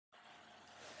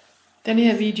Denne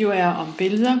her video er om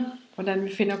billeder, hvordan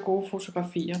vi finder gode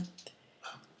fotografier.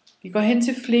 Vi går hen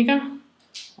til Flickr,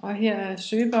 og her er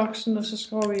søgeboksen, og så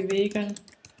skriver vi vegan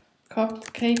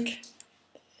cupcake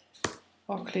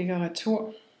og klikker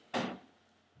retur.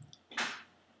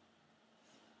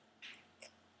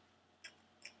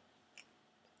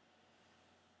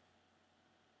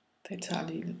 Det tager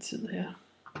lige lidt tid her.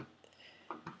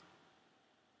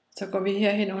 Så går vi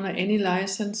herhen under Any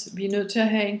License. Vi er nødt til at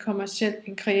have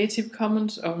en Creative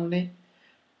Commons only.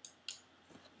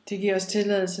 Det giver os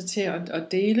tilladelse til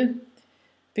at dele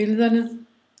billederne,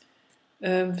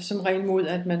 som regel mod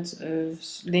at man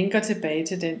linker tilbage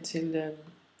til den til.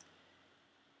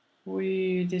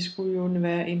 Det skulle jo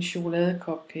være en chokolade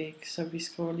cupcake, så vi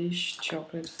skriver lige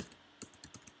chocolate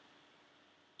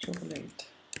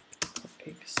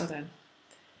cupcake, sådan.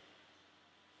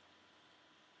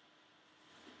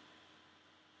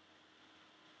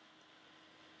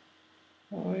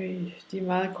 De er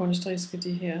meget kunstneriske,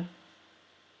 de her.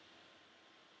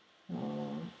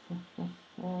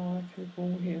 Hvad kan vi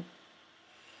bruge her?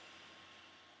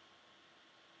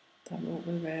 Der må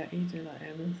vel være et eller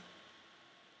andet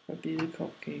for bide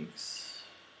cupcakes.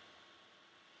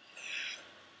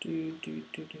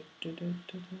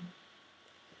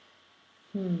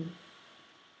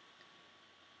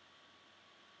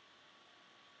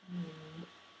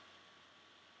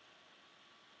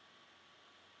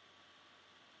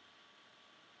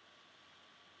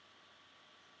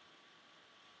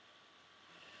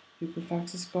 Vi kunne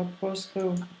faktisk godt prøve at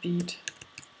skrive beat,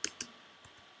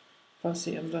 for at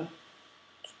se om der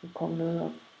skulle komme noget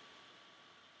op.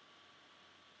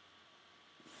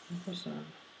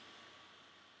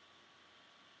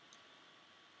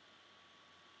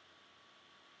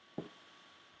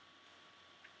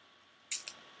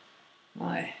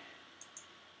 Nej,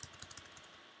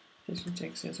 det synes jeg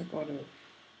ikke ser så godt ud.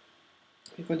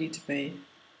 Vi går lige tilbage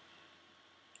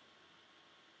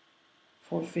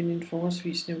for at finde en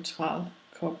forholdsvis neutral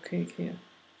cupcake her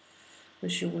med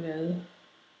chokolade.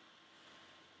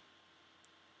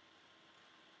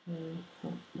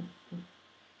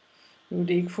 Nu er det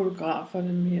ikke fotografer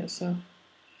dem her, så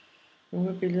nogle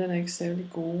af billederne er ikke særlig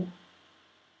gode.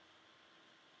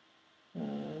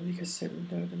 Vi kan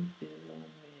selv lave dem billeder med.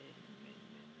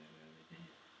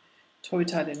 Jeg tror vi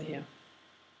tager den her.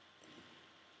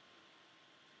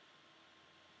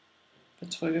 Så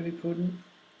trykker vi på den.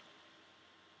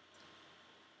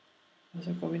 Og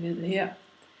så går vi ned her,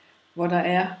 hvor der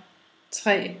er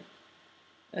 3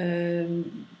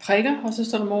 prikker, og så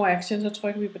står der More Action, så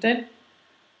trykker vi på den.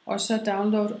 Og så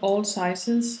Download All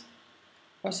Sizes,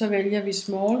 og så vælger vi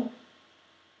Small,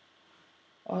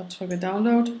 og trykker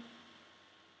Download.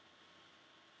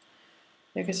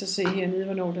 Jeg kan så se hernede,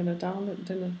 hvornår den er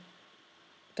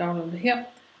downloadet her,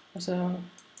 og så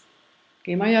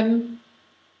gemmer jeg den.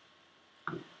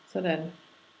 Sådan.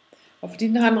 Og fordi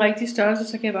den har en rigtig størrelse,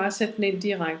 så kan jeg bare sætte den ind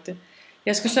direkte.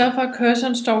 Jeg skal sørge for, at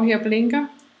cursoren står her og blinker,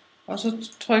 og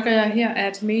så trykker jeg her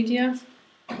Add Media,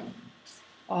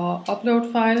 og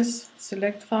Upload Files,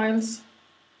 Select Files.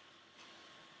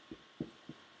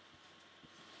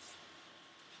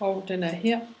 Og den er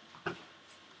her.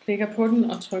 Klikker på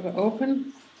den og trykker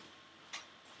Open.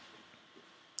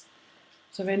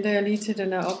 Så venter jeg lige til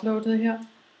den er uploadet her.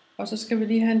 Og så skal vi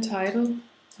lige have en title,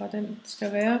 og den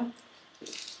skal være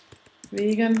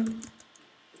Vegan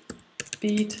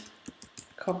Beat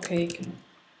Cupcake.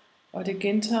 Og det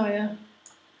gentager jeg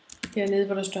hernede,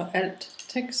 hvor der står Alt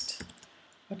tekst,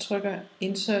 og trykker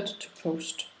Insert to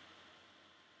Post.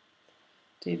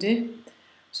 Det er det.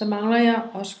 Så mangler jeg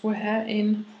at skulle have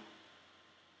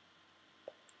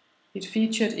et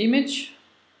featured image,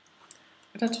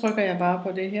 og der trykker jeg bare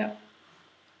på det her,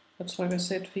 og trykker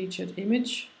Set Featured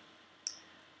Image,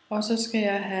 og så skal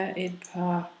jeg have et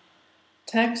par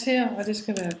tags her, og det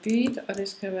skal være beat, og det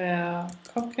skal være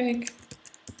cupcake,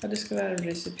 og det skal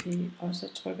være recipe, og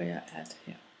så trykker jeg Add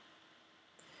her.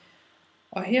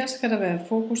 Og her skal der være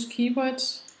focus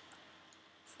keywords,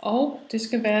 og det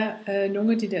skal være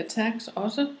nogle af de der tags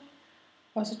også,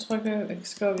 og så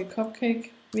skriver vi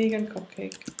cupcake, vegan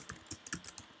cupcake,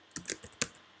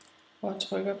 og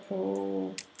trykker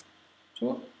på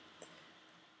tur.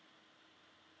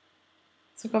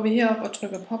 Så går vi herop og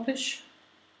trykker Publish.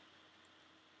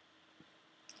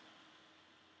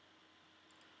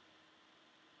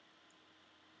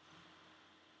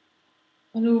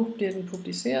 Og nu bliver den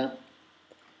publiceret.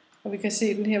 Og vi kan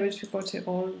se den her, hvis vi går til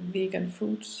All Vegan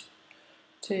Foods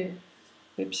til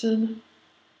websiden.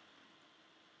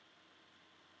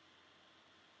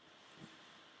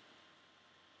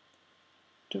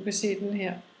 Du kan se den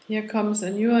her. Here comes a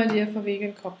new idea for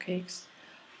vegan cupcakes.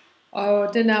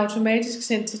 Og den er automatisk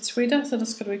sendt til Twitter, så der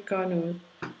skal du ikke gøre noget.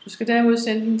 Du skal derimod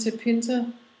sende den til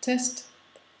Pinterest.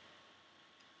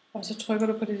 Og så trykker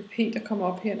du på det P, der kommer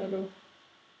op her, når du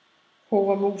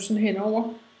hover musen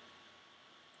henover.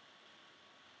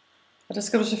 Og der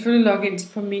skal du selvfølgelig logge ind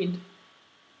på min.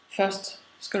 Først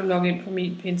skal du logge ind på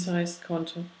min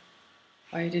Pinterest-konto.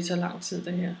 Og det tager lang tid,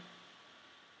 det her.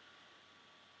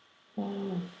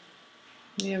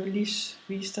 Jeg vil lige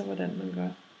vise dig, hvordan man gør.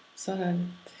 Sådan.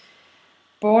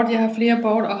 Board, jeg har flere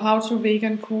board, og How to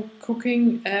Vegan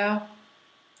Cooking er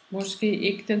måske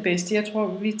ikke den bedste. Jeg tror,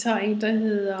 vi tager en, der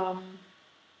hedder...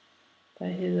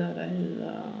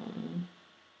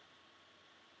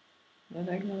 Er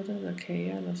der ikke noget, der hedder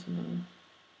kager eller sådan noget?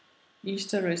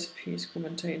 Easter recipes kunne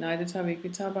man tage. Nej, det tager vi ikke.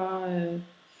 Vi tager bare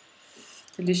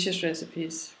delicious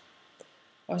recipes.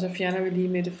 Og så fjerner vi lige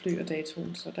Mette Fly og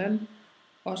datoen. Sådan.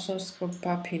 Og så skriver vi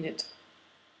bare pin it.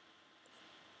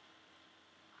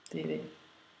 Det er det.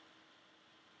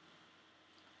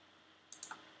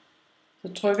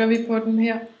 Så trykker vi på den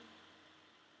her.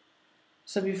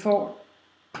 Så vi får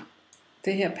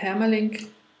det her permalink.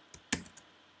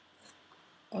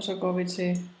 Og så går vi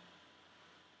til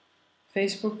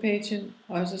Facebook-pagen,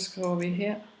 og så skriver vi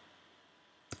her,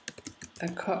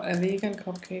 a vegan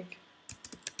cupcake,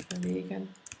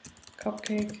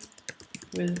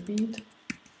 with beet,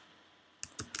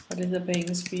 og det hedder på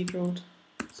engelsk beetroot,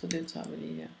 så det tager vi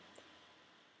lige her.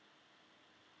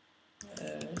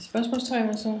 Spørgsmålstegn,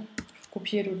 og så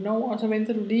kopierer du den over, og så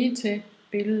venter du lige til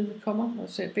billedet kommer, og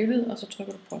ser billedet, og så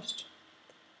trykker du post.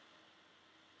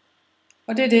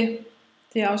 Og det er det.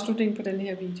 Det er afslutningen på den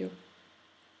her video.